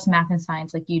really loves math and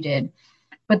science like you did,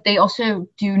 but they also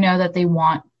do know that they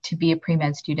want to be a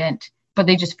pre-med student, but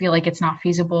they just feel like it's not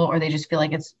feasible, or they just feel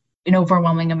like it's an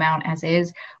overwhelming amount as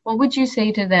is. What would you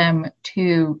say to them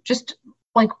to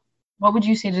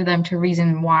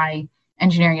reason why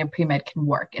engineering and pre-med can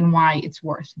work and why it's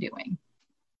worth doing?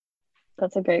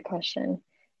 That's a great question.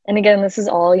 And again, this is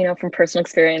all, from personal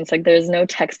experience. Like there's no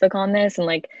textbook on this. And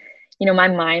like, my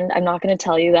mind, I'm not going to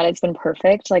tell you that it's been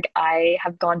perfect. Like I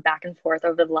have gone back and forth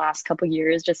over the last couple of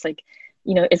years, just like,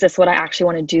 is this what I actually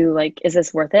want to do? Like, is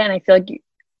this worth it? And I feel like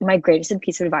my greatest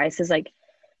piece of advice is like,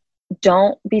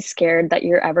 don't be scared that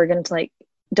you're ever going to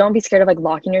don't be scared of like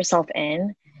locking yourself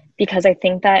in, because I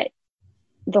think that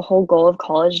the whole goal of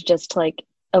college just to like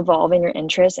evolve in your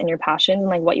interests and your passions and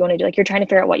like what you want to do. Like you're trying to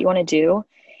figure out what you want to do.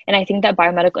 And I think that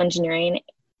biomedical engineering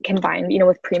combined,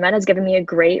 with pre-med has given me a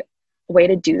great way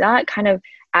to do that, kind of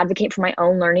advocate for my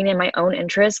own learning and my own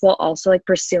interests while also like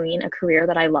pursuing a career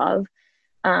that I love,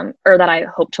 or that I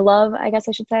hope to love, I guess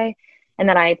I should say, and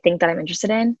that I think that I'm interested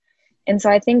in. And so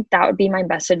I think that would be my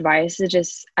best advice, is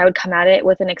just, I would come at it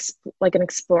with an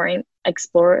exploring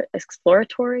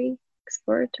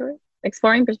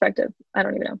perspective. I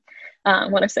don't even know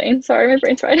what I'm saying. Sorry, my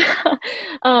brain's fried.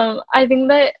 I think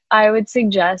that I would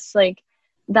suggest like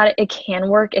that it can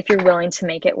work if you're willing to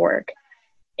make it work.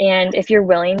 And if you're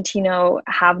willing to,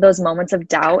 have those moments of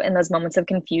doubt and those moments of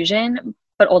confusion,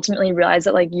 but ultimately realize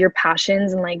that like your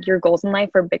passions and like your goals in life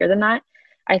are bigger than that.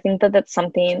 I think that that's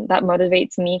something that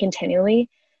motivates me continually.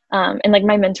 And like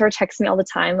my mentor texts me all the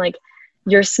time, like,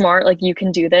 you're smart, like you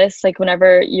can do this. Like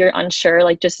whenever you're unsure,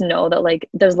 like just know that like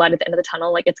there's light at the end of the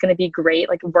tunnel. Like it's going to be great.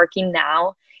 Like working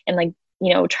now and like,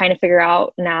 trying to figure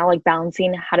out now, like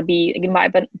balancing how to be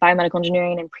biomedical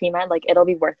engineering and pre-med, like it'll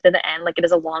be worth it at the end. Like it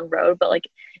is a long road, but like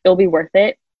it'll be worth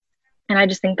it. And I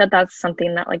just think that that's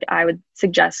something that like I would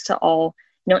suggest to all,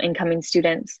 incoming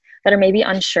students that are maybe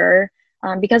unsure,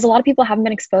 because a lot of people haven't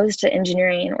been exposed to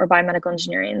engineering or biomedical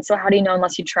engineering. So how do you know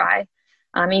unless you try?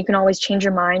 You can always change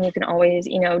your mind. You can always,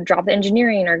 drop the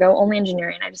engineering or go only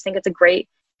engineering. I just think it's a great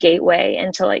gateway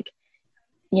into like,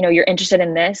 you're interested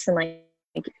in this and like,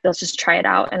 let's just try it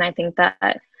out. And I think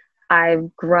that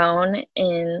I've grown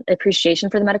in appreciation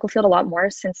for the medical field a lot more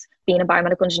since being a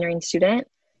biomedical engineering student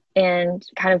and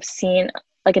kind of seeing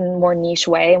like in a more niche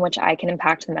way in which I can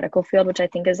impact the medical field, which I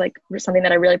think is like something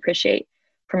that I really appreciate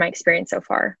from my experience so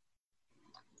far.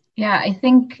 Yeah, I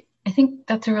think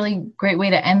that's a really great way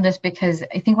to end this, because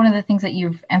I think one of the things that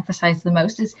you've emphasized the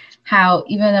most is how,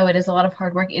 even though it is a lot of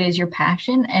hard work, it is your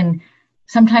passion. And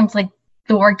sometimes like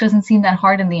the work doesn't seem that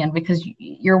hard in the end because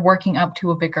you're working up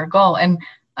to a bigger goal. And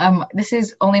this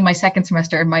is only my second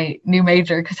semester in my new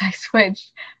major because I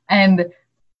switched, and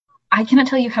I cannot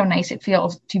tell you how nice it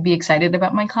feels to be excited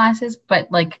about my classes,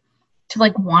 but like to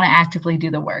like want to actively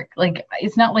do the work. Like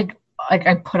it's not like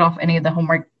I put off any of the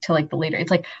homework to like the later.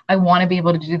 It's like I want to be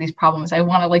able to do these problems. I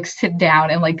want to like sit down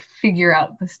and like figure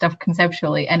out the stuff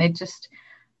conceptually. And it just,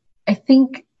 I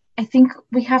think I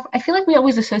feel like we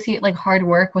always associate like hard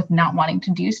work with not wanting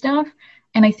to do stuff.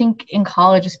 And I think in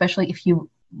college, especially if you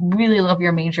really love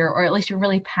your major, or at least you're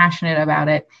really passionate about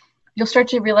it, you'll start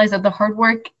to realize that the hard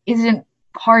work isn't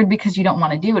hard because you don't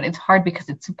want to do it. It's hard because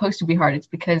it's supposed to be hard. It's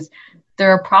because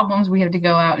there are problems we have to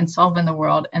go out and solve in the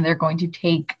world, and they're going to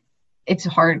take, it's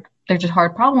hard. They're just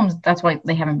hard problems. That's why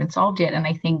they haven't been solved yet. And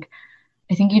I think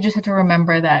you just have to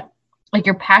remember that like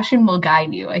your passion will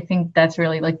guide you. I think that's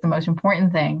really like the most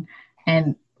important thing.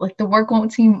 And like the work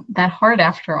won't seem that hard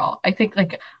after all. I think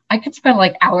like I could spend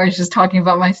like hours just talking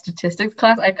about my statistics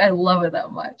class. I love it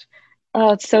that much.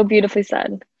 Oh, it's so beautifully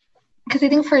said. Because I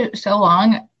think for so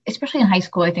long, especially in high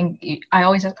school, I think I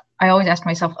always ask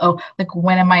myself, oh, like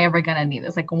when am I ever going to need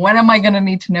this? Like when am I going to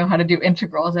need to know how to do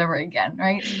integrals ever again,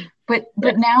 right? But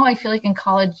now I feel like in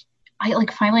college, I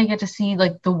like finally get to see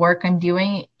like the work I'm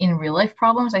doing in real life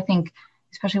problems. I think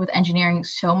especially with engineering,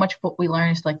 so much of what we learn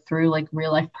is like through like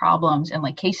real life problems and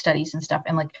like case studies and stuff.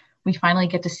 And like we finally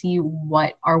get to see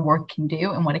what our work can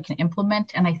do and what it can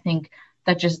implement. And I think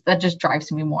that just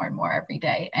drives me more and more every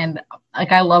day. And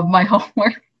like I love my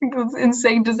homework. It's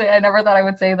insane to say. I never thought I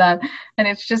would say that. And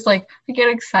it's just like I get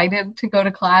excited to go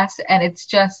to class, and it's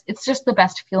just the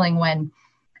best feeling when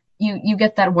you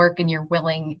get that work and you're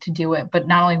willing to do it, but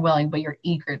not only willing, but you're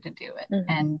eager to do it. Mm-hmm.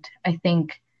 And I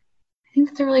think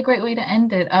that's a really great way to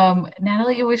end it.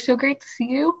 Natalie, it was so great to see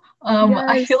you. Yes,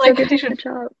 I feel like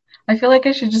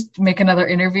I should just make another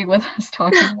interview with us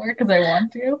talking more because I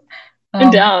want to. I'm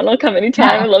down. I'll come anytime.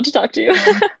 Yeah. I'd love to talk to you.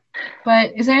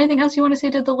 But is there anything else you want to say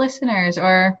to the listeners,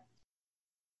 or?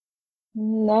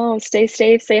 No, stay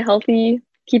safe, stay healthy,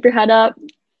 keep your head up.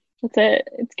 That's it.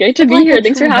 It's great to be here.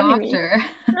 Thanks for having me.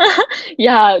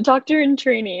 Yeah, doctor in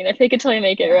training. I fake it till I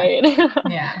make it, right?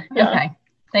 Yeah. Okay.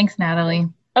 Thanks, Natalie.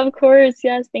 Of course.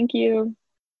 Yes. Thank you.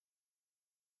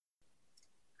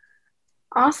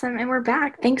 Awesome. And we're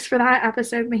back. Thanks for that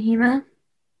episode, Mahima.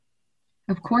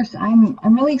 Of course. I'm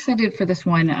really excited for this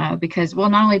one because, well,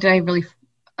 not only did I have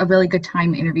a really good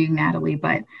time interviewing Natalie,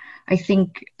 but I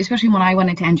think, especially when I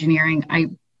went into engineering, I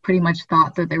pretty much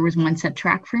thought that there was one set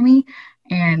track for me.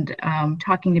 And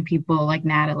talking to people like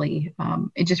Natalie,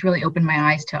 it just really opened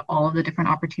my eyes to all of the different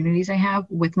opportunities I have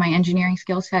with my engineering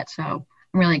skill set. So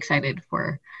I'm really excited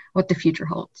for what the future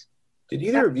holds. Did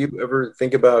either of you ever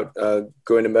think about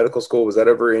going to medical school? Was that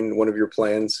ever in one of your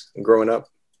plans growing up?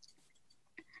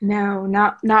 No,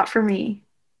 not for me.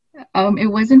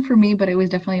 It wasn't for me, but it was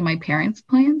definitely my parents'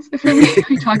 plans for me.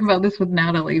 I talk about this with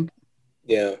Natalie.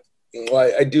 Yeah.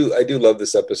 Well, I do love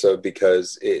this episode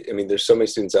because there's so many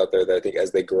students out there that I think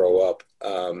as they grow up,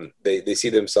 they see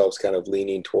themselves kind of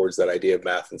leaning towards that idea of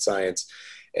math and science,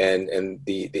 and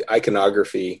the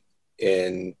iconography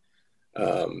in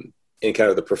kind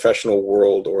of the professional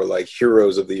world, or like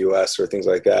heroes of the U.S. or things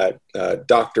like that.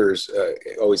 Doctors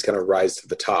always kind of rise to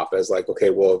the top as like,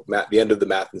 okay, well, the end of the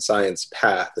math and science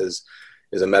path is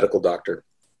a medical doctor.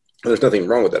 And there's nothing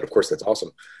wrong with that. Of course, that's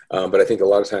awesome. But I think a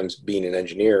lot of times being an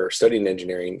engineer or studying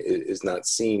engineering is not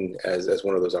seen as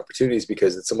one of those opportunities,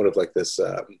 because it's somewhat of like this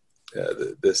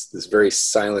this very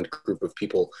silent group of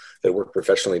people that work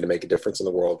professionally to make a difference in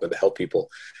the world and to help people.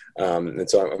 And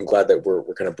so I'm glad that we're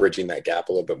kind of bridging that gap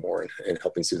a little bit more and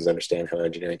helping students understand how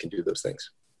engineering can do those things.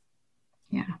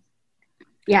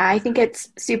 Yeah, I think it's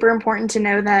super important to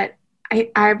know that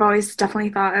I've always definitely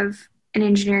thought of an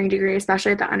engineering degree,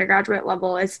 especially at the undergraduate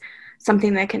level, as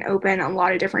something that can open a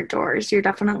lot of different doors. You're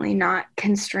definitely not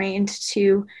constrained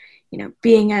to,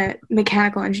 being a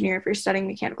mechanical engineer if you're studying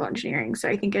mechanical engineering. So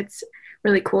I think it's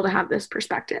really cool to have this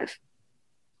perspective.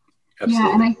 Absolutely.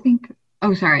 Yeah, and I think, I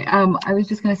was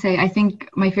just going to say, I think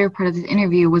my favorite part of this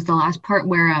interview was the last part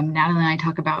where Natalie and I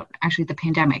talk about actually the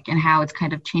pandemic and how it's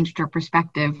kind of changed our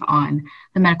perspective on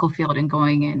the medical field and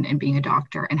going in and being a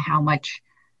doctor, and how much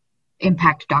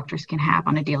impact doctors can have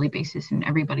on a daily basis in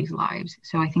everybody's lives.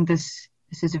 So I think this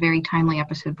this is a very timely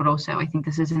episode, but also I think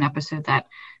this is an episode that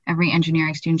every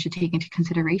engineering student should take into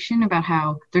consideration about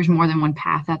how there's more than one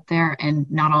path out there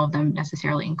and not all of them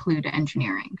necessarily include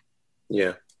engineering.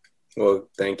 Yeah. Well,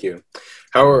 thank you.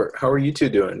 How are you two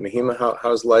doing? Mahima,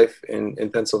 how's life in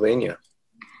Pennsylvania?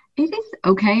 It is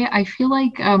okay. I feel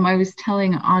like I was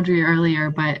telling Audrey earlier,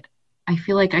 but I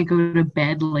feel like I go to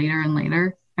bed later and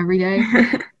later every day.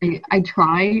 I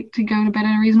try to go to bed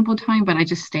at a reasonable time, but I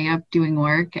just stay up doing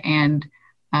work, and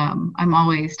I'm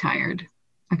always tired.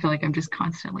 I feel like I'm just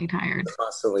constantly tired.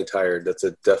 Constantly tired. That's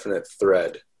a definite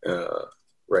thread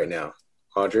right now.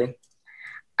 Audrey?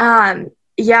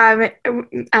 Yeah,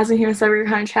 as Mahima said, we were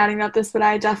kind of chatting about this, but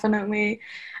I definitely,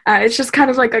 it's just kind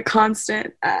of like a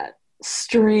constant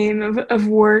stream of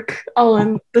work all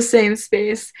in the same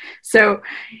space. So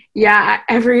yeah,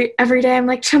 every day I'm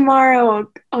like, tomorrow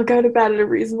I'll go to bed at a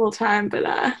reasonable time, but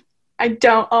I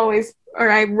don't always, or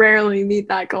I rarely meet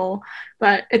that goal,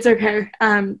 but it's okay.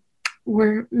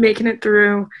 We're making it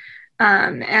through.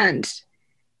 And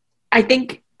I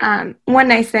think one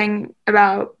nice thing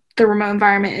about the remote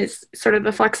environment is sort of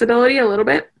the flexibility a little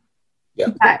bit. Yeah.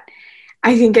 But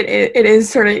I think it is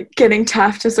sort of getting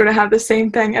tough to sort of have the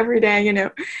same thing every day,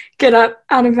 get up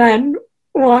out of bed,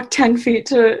 walk 10 feet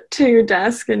to your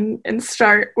desk and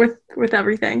start with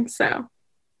everything. So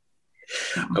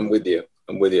I'm with you.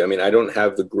 I mean, I don't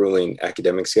have the grueling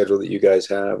academic schedule that you guys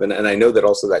have. And I know that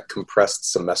also that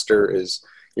compressed semester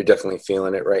you're definitely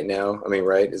feeling it right now. I mean,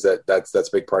 right? That's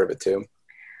a big part of it too.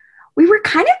 We were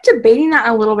kind of debating that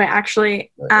a little bit,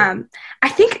 actually. I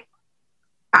think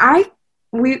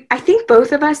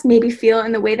both of us maybe feel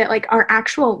in the way that like our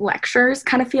actual lectures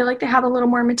kind of feel like they have a little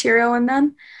more material in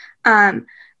them.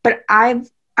 But I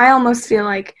almost feel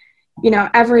like,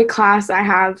 every class I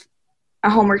have a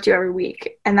homework due every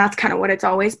week, and that's kind of what it's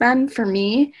always been for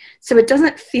me. So it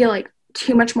doesn't feel like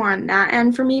too much more on that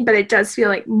end for me, but it does feel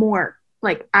like more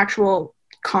like actual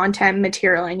content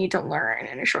material I need to learn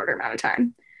in a shorter amount of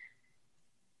time.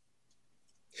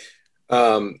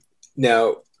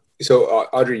 Now, so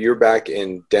Audrey, you're back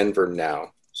in Denver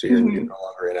now, so you're no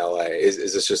longer in LA. Is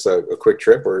this just a quick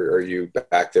trip, or are you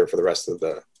back there for the rest of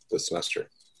the semester?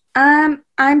 I'm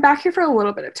back here for a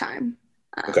little bit of time.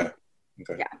 Okay.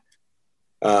 Yeah.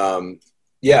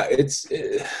 Yeah, it's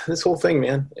this whole thing,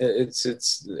 man.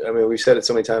 It's. I mean, we've said it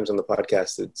so many times on the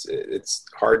podcast. It's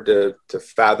hard to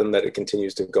fathom that it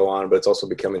continues to go on, but it's also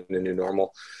becoming a new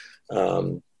normal.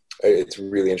 It's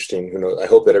really interesting. Who knows? I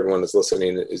hope that everyone that's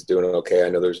listening is doing okay. I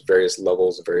know there's various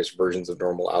levels and various versions of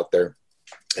normal out there.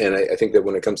 And I think that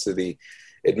when it comes to the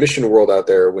admission world out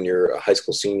there, when you're a high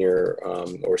school senior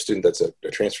or a student that's a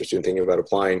transfer student thinking about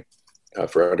applying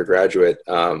for undergraduate,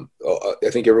 I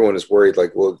think everyone is worried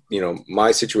like, well,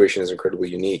 my situation is incredibly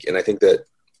unique. And I think that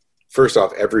first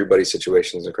off, everybody's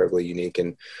situation is incredibly unique,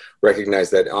 and recognize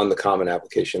that on the Common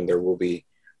application, there will be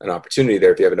an opportunity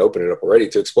there, if you haven't opened it up already,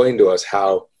 to explain to us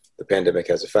how the pandemic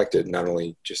has affected not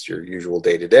only just your usual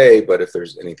day-to-day, but if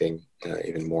there's anything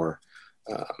even more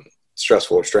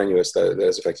stressful or strenuous that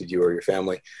has affected you or your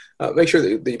family, make sure that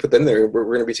you put them there. We're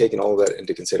going to be taking all of that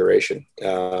into consideration.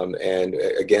 And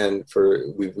again,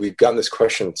 we've gotten this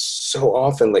question so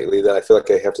often lately that I feel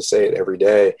like I have to say it every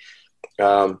day.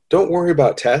 Don't worry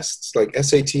about tests like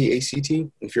SAT, ACT.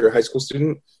 If you're a high school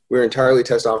student, we're entirely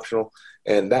test optional.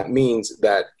 And that means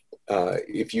that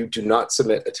if you do not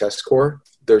submit a test score,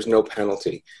 there's no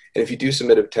penalty. And if you do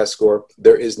submit a test score,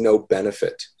 there is no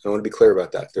benefit. I want to be clear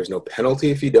about that. There's no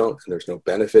penalty if you don't, and there's no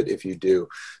benefit if you do.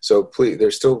 So please,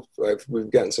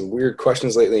 we've gotten some weird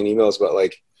questions lately in emails about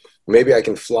like, maybe I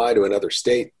can fly to another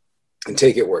state and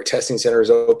take it where a testing center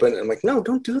is open. I'm like, no,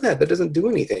 don't do that. That doesn't do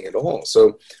anything at all.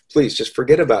 So please just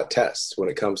forget about tests when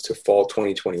it comes to fall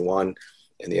 2021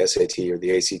 and the SAT or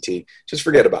the ACT. Just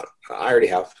forget about them. I already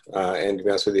have. And to be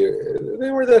honest with you,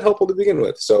 they weren't that helpful to begin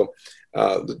with. So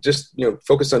just,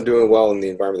 focus on doing well in the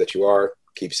environment that you are.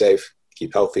 Keep safe,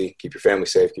 keep healthy, keep your family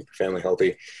safe, keep your family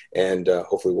healthy. And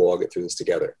hopefully we'll all get through this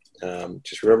together.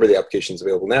 Just remember the application is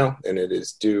available now, and it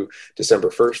is due December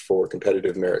 1st for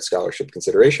competitive merit scholarship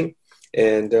consideration.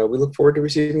 And we look forward to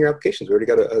receiving your applications. We already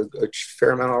got a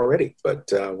fair amount already,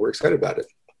 but we're excited about it.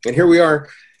 And here we are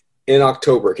in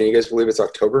October. Can you guys believe it's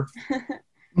October?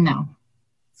 No.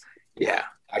 Yeah,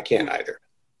 I can't either.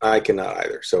 I cannot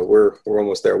either. So we're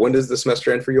almost there. When does the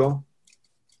semester end for you all?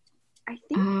 I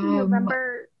think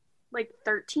November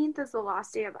 13th is the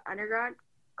last day of undergrad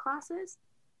classes.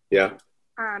 Yeah.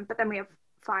 But then we have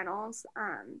finals.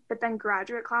 But then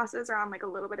graduate classes are on a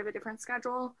little bit of a different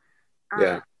schedule.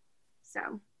 Yeah.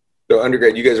 So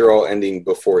undergrad, you guys are all ending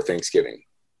before Thanksgiving.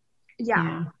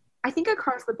 Yeah. I think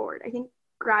across the board. I think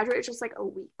graduate is just a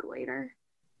week later.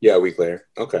 Yeah, a week later.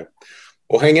 Okay.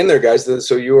 Well, hang in there, guys.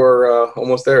 So you are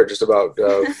almost there, just about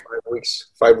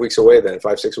 5 weeks away then,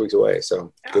 5, 6 weeks away.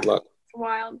 So good luck. It's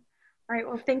wild. All right.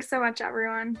 Well, thanks so much,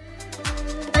 everyone.